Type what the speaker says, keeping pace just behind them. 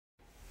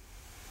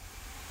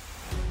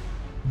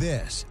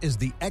This is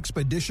the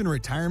Expedition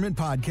Retirement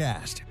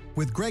Podcast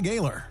with Greg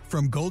Ayler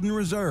from Golden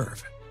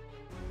Reserve.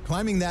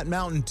 Climbing that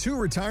mountain to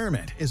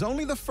retirement is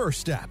only the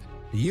first step.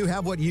 Do you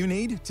have what you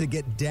need to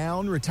get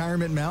down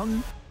Retirement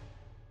Mountain?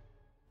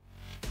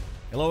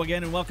 Hello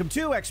again and welcome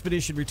to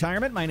Expedition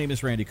Retirement. My name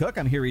is Randy Cook.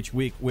 I'm here each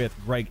week with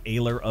Greg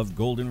Ayler of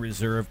Golden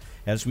Reserve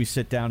as we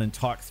sit down and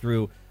talk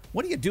through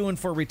what are you doing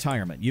for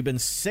retirement? You've been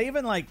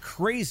saving like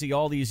crazy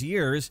all these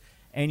years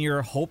and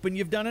you're hoping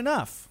you've done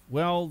enough.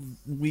 Well,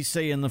 we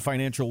say in the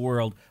financial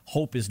world,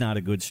 hope is not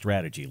a good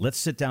strategy. Let's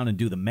sit down and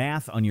do the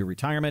math on your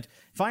retirement.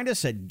 Find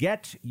us at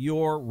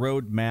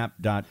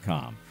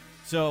getyourroadmap.com.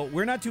 So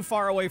we're not too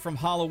far away from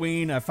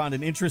Halloween. I found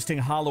an interesting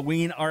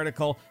Halloween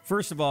article.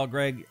 First of all,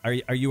 Greg,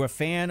 are you a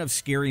fan of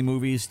scary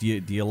movies? Do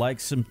you like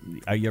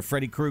are you a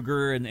Freddy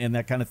Krueger and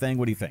that kind of thing?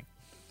 What do you think?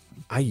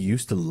 I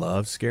used to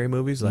love scary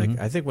movies. Like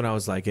I think when I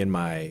was like in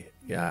my,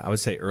 I would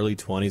say early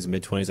 20s,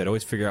 mid 20s, I'd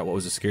always figure out what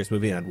was the scariest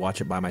movie and I'd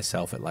watch it by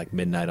myself at like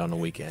midnight on the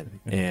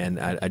weekend. And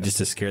I just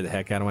to scare the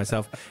heck out of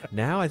myself.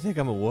 Now I think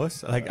I'm a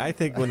wuss. Like I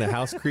think when the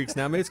house creaks,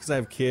 now maybe it's because I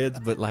have kids,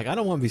 but like I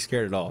don't want to be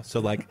scared at all.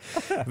 So like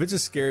if it's a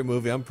scary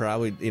movie, I'm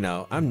probably,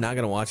 I'm not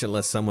going to watch it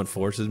unless someone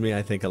forces me.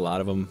 I think a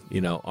lot of them,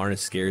 aren't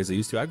as scary as they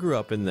used to. I grew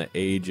up in the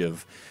age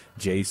of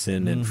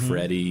Jason and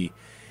Freddy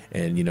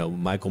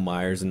and, Michael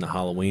Myers and the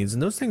Halloweens.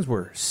 And those things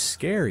were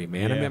scary,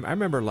 man. Yeah. I mean, I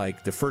remember,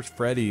 like, the first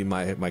Freddy,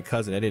 my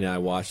cousin Eddie and I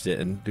watched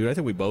it. And, dude, I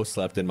think we both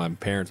slept in my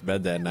parents'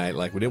 bed that night.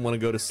 Like, we didn't want to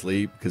go to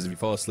sleep because if you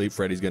fall asleep,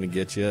 Freddy's going to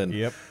get you. And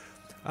Yep.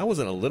 I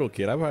wasn't a little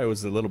kid. I probably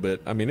was a little bit.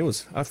 I mean,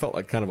 I felt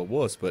like kind of a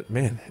wuss. But,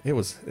 man, there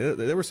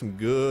were some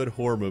good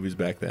horror movies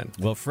back then.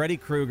 Well, Freddy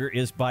Krueger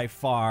is by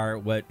far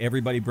what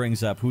everybody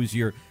brings up. Who's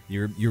your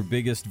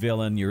biggest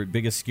villain, your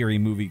biggest scary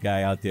movie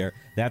guy out there?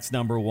 That's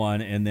number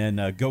one. And then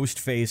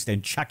Ghostface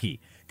and Chucky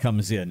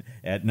comes in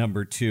at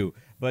number two.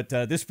 But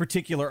this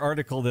particular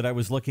article that I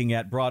was looking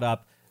at brought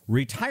up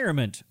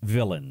retirement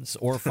villains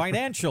or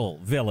financial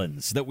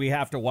villains that we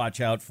have to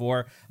watch out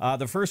for.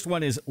 The first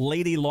one is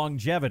Lady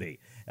Longevity.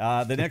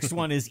 The next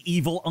one is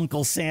Evil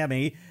Uncle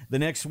Sammy. The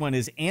next one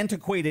is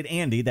Antiquated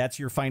Andy. That's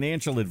your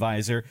financial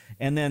advisor.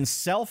 And then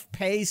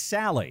Self-Pay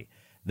Sally.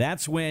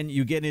 That's when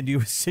you get into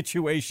a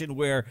situation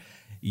where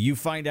you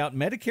find out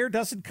Medicare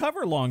doesn't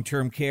cover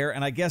long-term care,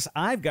 and I guess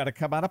I've got to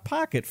come out of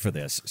pocket for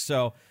this.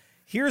 So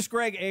here's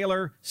Greg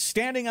Ayler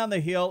standing on the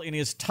hill in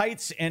his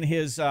tights and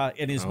his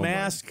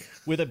mask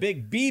with a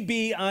big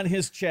BB on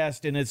his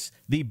chest, and it's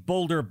the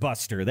Boulder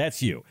Buster.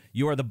 That's you.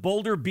 You are the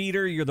Boulder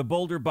Beater. You're the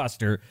Boulder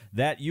Buster.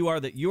 That you are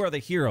the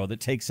hero that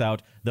takes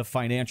out the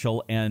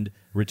financial and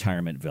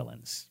retirement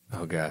villains.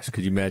 Oh gosh,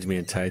 could you imagine me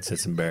in tights?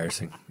 That's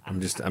embarrassing. I'm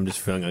just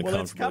feeling uncomfortable.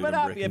 Well, it's coming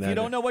up. If you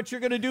don't know what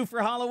you're going to do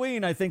for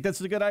Halloween, I think that's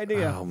a good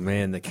idea. Oh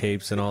man, the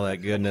capes and all that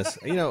goodness.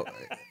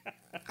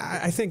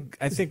 I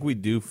think we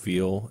do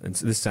feel, and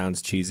this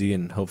sounds cheesy,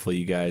 and hopefully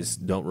you guys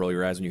don't roll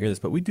your eyes when you hear this,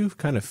 but we do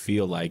kind of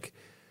feel like,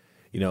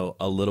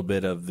 a little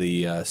bit of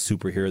the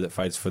superhero that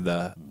fights for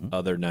the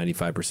other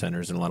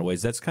 95%ers in a lot of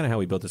ways. That's kind of how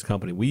we built this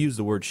company. We use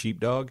the word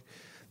sheepdog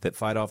that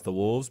fight off the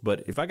wolves,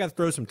 but if I got to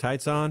throw some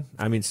tights on,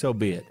 I mean, so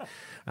be it.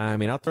 I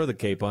mean, I'll throw the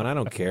cape on. I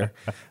don't care.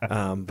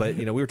 But,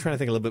 we were trying to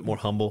think a little bit more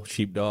humble.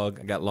 Sheepdog.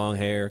 I got long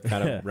hair,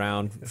 kind of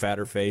round,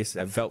 fatter face.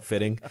 I felt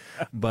fitting.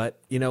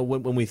 But,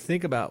 when we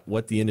think about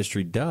what the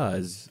industry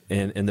does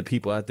and the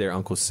people out there,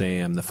 Uncle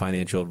Sam, the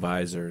financial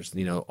advisors,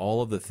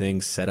 all of the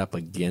things set up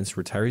against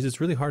retirees,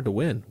 it's really hard to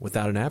win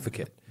without an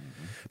advocate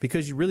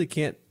because you really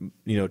can't,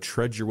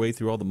 trudge your way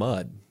through all the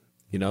mud.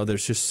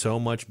 There's just so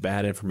much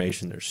bad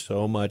information. There's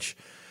so much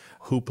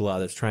hoopla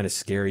that's trying to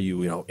scare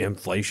you.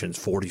 Inflation's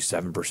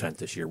 47%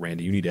 this year,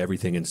 Randy. You need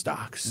everything in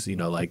stocks.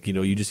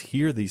 You just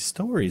hear these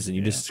stories and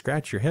you just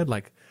scratch your head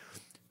like,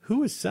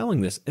 who is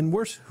selling this? And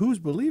worse, who's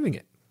believing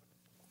it?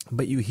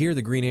 But you hear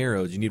the green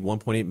arrows. You need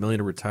 1.8 million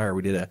to retire.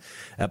 We did a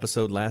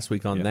episode last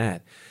week on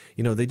that.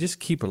 They just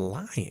keep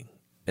lying.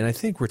 And I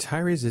think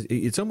retirees,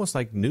 it's almost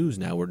like news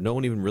now where no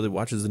one even really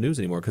watches the news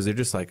anymore because they're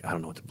just like, I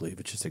don't know what to believe.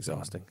 It's just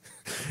exhausting.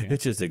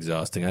 It's just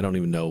exhausting. I don't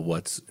even know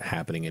what's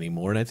happening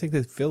anymore. And I think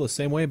they feel the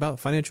same way about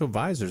financial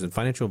advisors and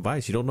financial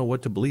advice. You don't know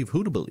what to believe,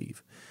 who to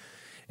believe.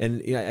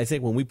 And I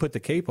think when we put the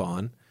cape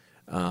on,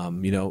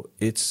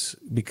 it's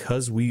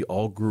because we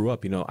all grew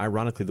up,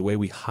 ironically, the way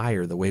we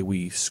hire, the way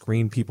we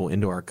screen people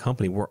into our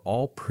company, we're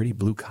all pretty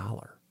blue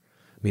collar.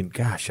 I mean,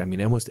 gosh,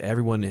 almost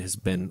everyone has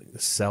been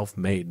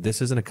self-made.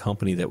 This isn't a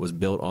company that was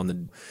built on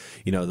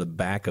the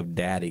back of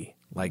daddy,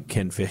 like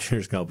Ken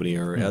Fisher's company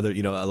or other,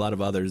 a lot of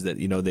others that,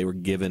 they were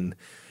given,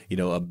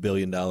 $1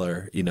 billion,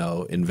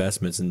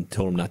 investments and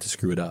told them not to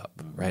screw it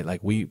up, right?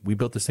 Like we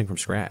built this thing from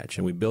scratch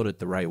and we built it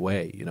the right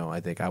way.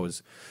 I think I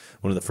was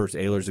one of the first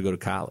Aylers to go to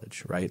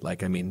college, right?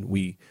 Like,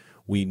 we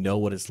know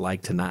what it's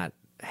like to not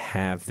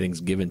have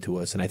things given to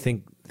us. And I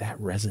think that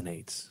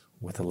resonates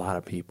with a lot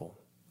of people.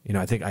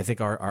 I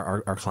think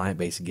our client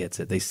base gets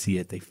it. They see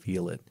it. They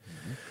feel it.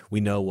 We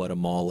know what a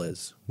mall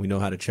is. We know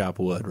how to chop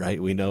wood,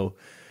 right? We know,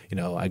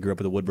 I grew up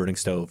with a wood burning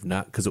stove,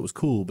 not because it was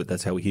cool, but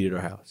that's how we heated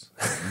our house.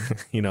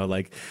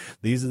 Like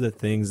these are the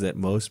things that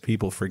most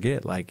people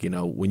forget. Like,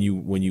 when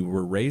you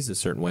were raised a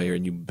certain way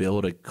and you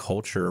build a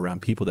culture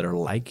around people that are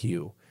like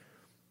you,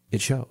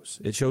 it shows.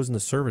 It shows in the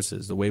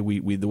services, the way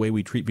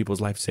we treat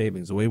people's life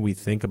savings, the way we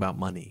think about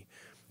money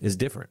is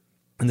different.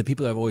 And the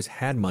people that have always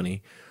had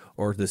money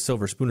or the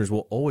silver spooners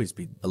will always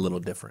be a little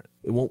different.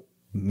 It won't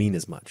mean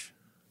as much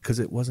because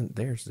it wasn't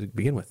theirs to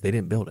begin with. They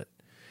didn't build it.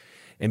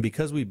 And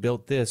because we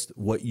built this,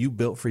 what you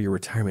built for your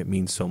retirement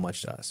means so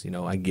much to us.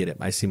 I get it.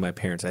 I see my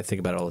parents. I think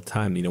about it all the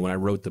time. When I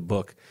wrote the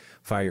book,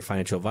 Fire Your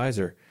Financial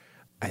Advisor,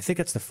 I think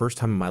that's the first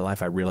time in my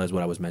life I realized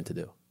what I was meant to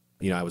do.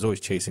 I was always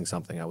chasing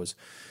something. I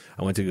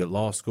went to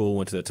law school,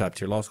 went to the top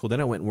tier law school.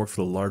 Then I went and worked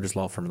for the largest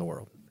law firm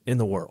in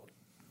the world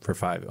for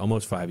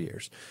almost 5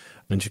 years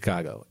in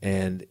Chicago.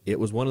 And it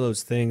was one of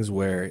those things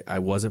where I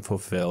wasn't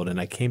fulfilled. And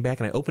I came back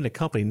and I opened a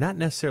company, not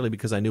necessarily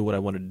because I knew what I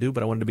wanted to do,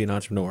 but I wanted to be an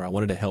entrepreneur. I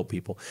wanted to help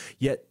people.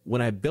 Yet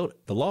when I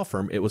built the law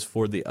firm, it was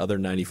for the other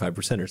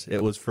 95%ers.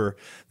 It was for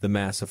the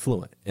mass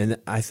affluent. And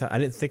I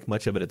didn't think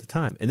much of it at the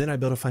time. And then I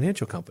built a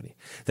financial company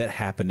that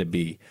happened to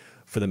be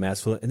for the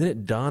mass affluent. And then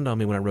it dawned on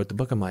me when I wrote the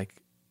book, I'm like,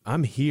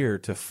 I'm here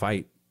to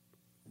fight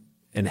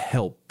and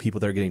help people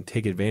that are getting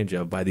taken advantage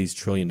of by these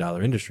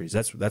trillion-dollar industries.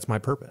 That's my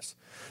purpose.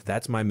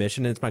 That's my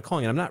mission, and it's my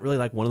calling. And I'm not really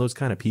like one of those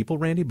kind of people,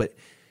 Randy, but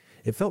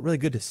it felt really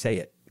good to say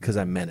it because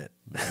I meant it.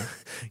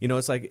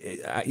 It's like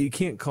you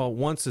can't call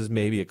once as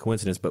maybe a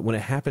coincidence, but when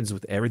it happens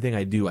with everything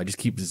I do, I just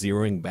keep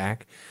zeroing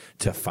back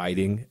to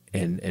fighting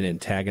and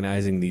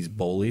antagonizing these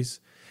bullies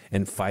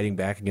and fighting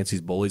back against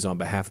these bullies on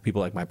behalf of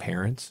people like my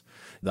parents,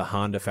 the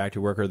Honda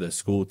factory worker, the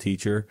school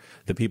teacher,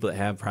 the people that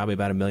have probably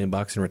about $1 million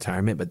in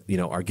retirement, but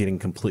are getting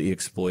completely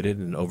exploited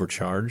and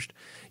overcharged.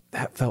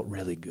 That felt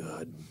really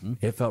good. Mm-hmm.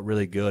 It felt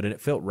really good and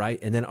it felt right.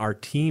 And then our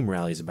team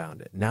rallies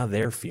around it. Now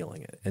they're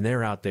feeling it and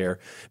they're out there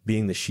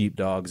being the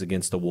sheepdogs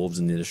against the wolves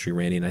in the industry,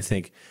 Randy. And I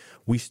think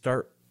we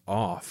start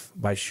off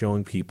by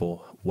showing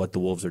people what the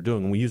wolves are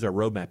doing. And we use our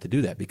roadmap to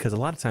do that because a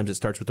lot of times it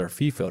starts with our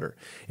fee filter.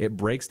 It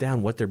breaks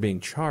down what they're being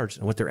charged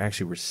and what they're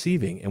actually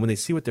receiving. And when they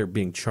see what they're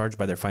being charged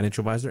by their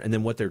financial advisor and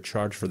then what they're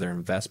charged for their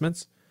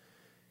investments,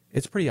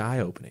 it's pretty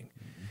eye-opening.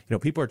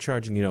 People are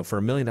charging,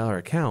 for $1 million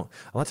account.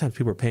 A lot of times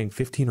people are paying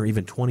 $15,000 or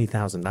even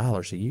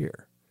 $20,000 a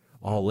year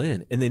all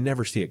in, and they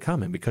never see it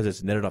coming because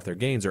it's netted off their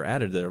gains or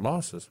added to their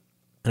losses.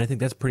 And I think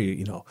that's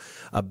pretty,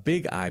 a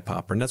big eye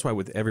popper. And that's why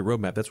with every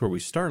roadmap, that's where we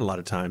start a lot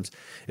of times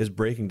is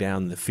breaking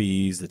down the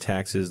fees, the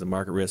taxes, the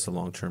market risk, the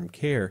long-term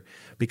care,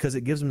 because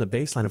it gives them the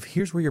baseline of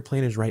here's where your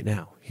plan is right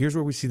now. Here's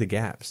where we see the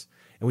gaps.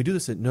 And we do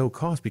this at no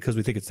cost because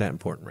we think it's that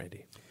important,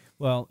 Randy.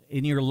 Well,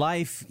 in your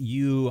life,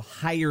 you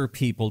hire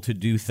people to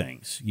do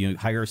things. You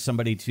hire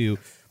somebody to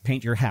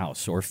paint your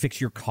house or fix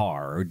your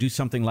car or do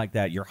something like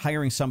that. You're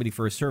hiring somebody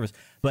for a service.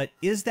 But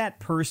is that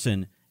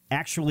person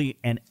actually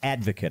an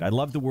advocate? I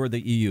love the word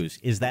that you use.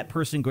 Is that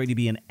person going to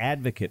be an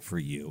advocate for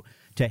you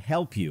to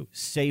help you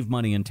save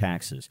money in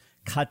taxes,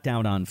 cut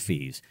down on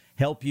fees,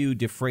 help you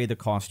defray the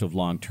cost of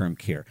long-term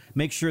care,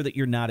 make sure that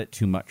you're not at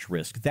too much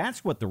risk?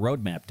 That's what the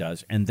roadmap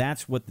does, and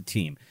that's what the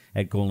team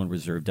at Golden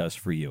Reserve does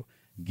for you.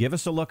 Give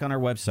us a look on our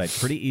website.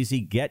 Pretty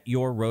easy.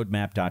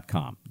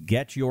 GetYourRoadmap.com.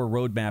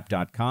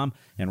 GetYourRoadmap.com.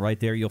 And right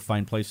there, you'll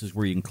find places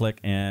where you can click,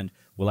 and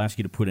we'll ask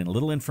you to put in a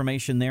little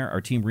information there.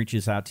 Our team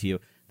reaches out to you.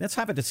 Let's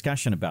have a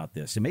discussion about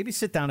this, and maybe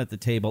sit down at the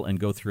table and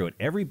go through it.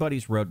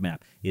 Everybody's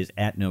roadmap is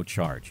at no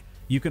charge.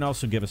 You can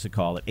also give us a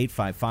call at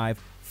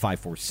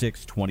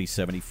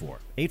 855-546-2074.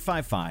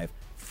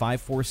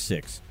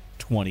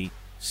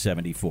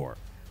 855-546-2074.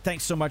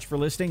 Thanks so much for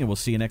listening, and we'll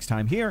see you next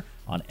time here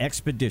on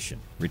Expedition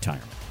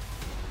Retirement.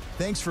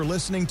 Thanks for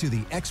listening to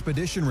the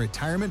Expedition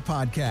Retirement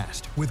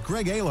Podcast with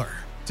Greg Ayler.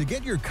 To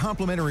get your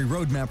complimentary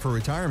roadmap for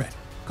retirement,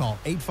 call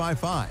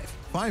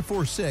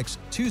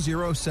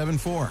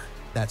 855-546-2074.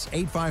 That's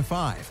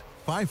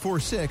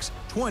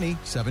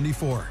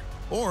 855-546-2074.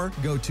 Or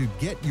go to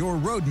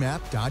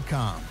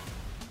getyourroadmap.com.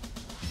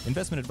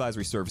 Investment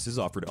advisory services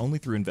offered only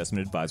through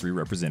investment advisory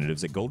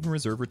representatives at Golden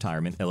Reserve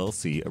Retirement,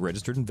 LLC, a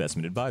registered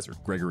investment advisor.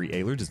 Gregory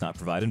Ayler does not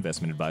provide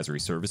investment advisory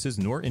services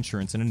nor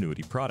insurance and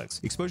annuity products.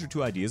 Exposure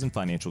to ideas and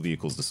financial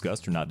vehicles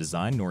discussed are not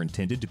designed nor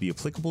intended to be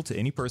applicable to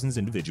any person's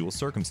individual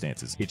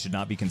circumstances. It should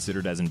not be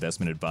considered as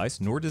investment advice,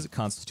 nor does it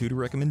constitute a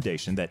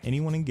recommendation that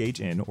anyone engage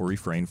in or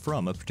refrain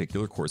from a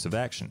particular course of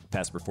action.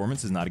 Past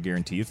performance is not a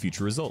guarantee of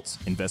future results.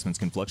 Investments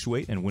can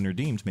fluctuate, and when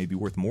redeemed may be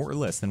worth more or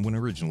less than when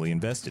originally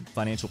invested.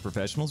 Financial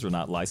professionals are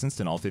not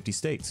licensed in all 50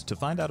 states. To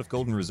find out if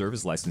Golden Reserve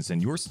is licensed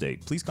in your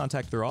state, please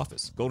contact their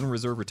office. Golden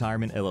Reserve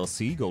Retirement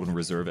LLC, Golden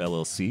Reserve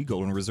LLC,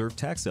 Golden Reserve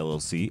Tax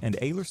LLC, and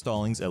Ayler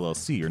Stallings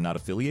LLC are not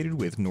affiliated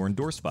with nor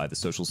endorsed by the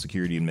Social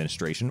Security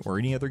Administration or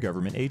any other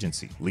government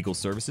agency. Legal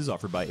services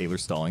offered by Ayler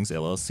Stallings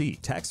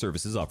LLC. Tax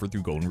services offered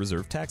through Golden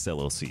Reserve Tax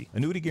LLC.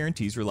 Annuity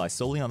guarantees rely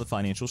solely on the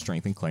financial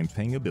strength and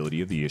claims-paying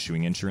ability of the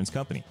issuing insurance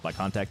company. By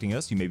contacting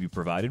us, you may be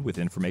provided with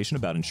information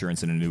about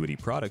insurance and annuity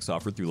products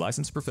offered through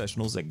licensed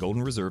professionals at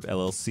Golden Reserve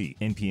LLC.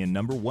 NPN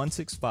number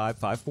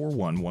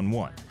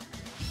 165541111.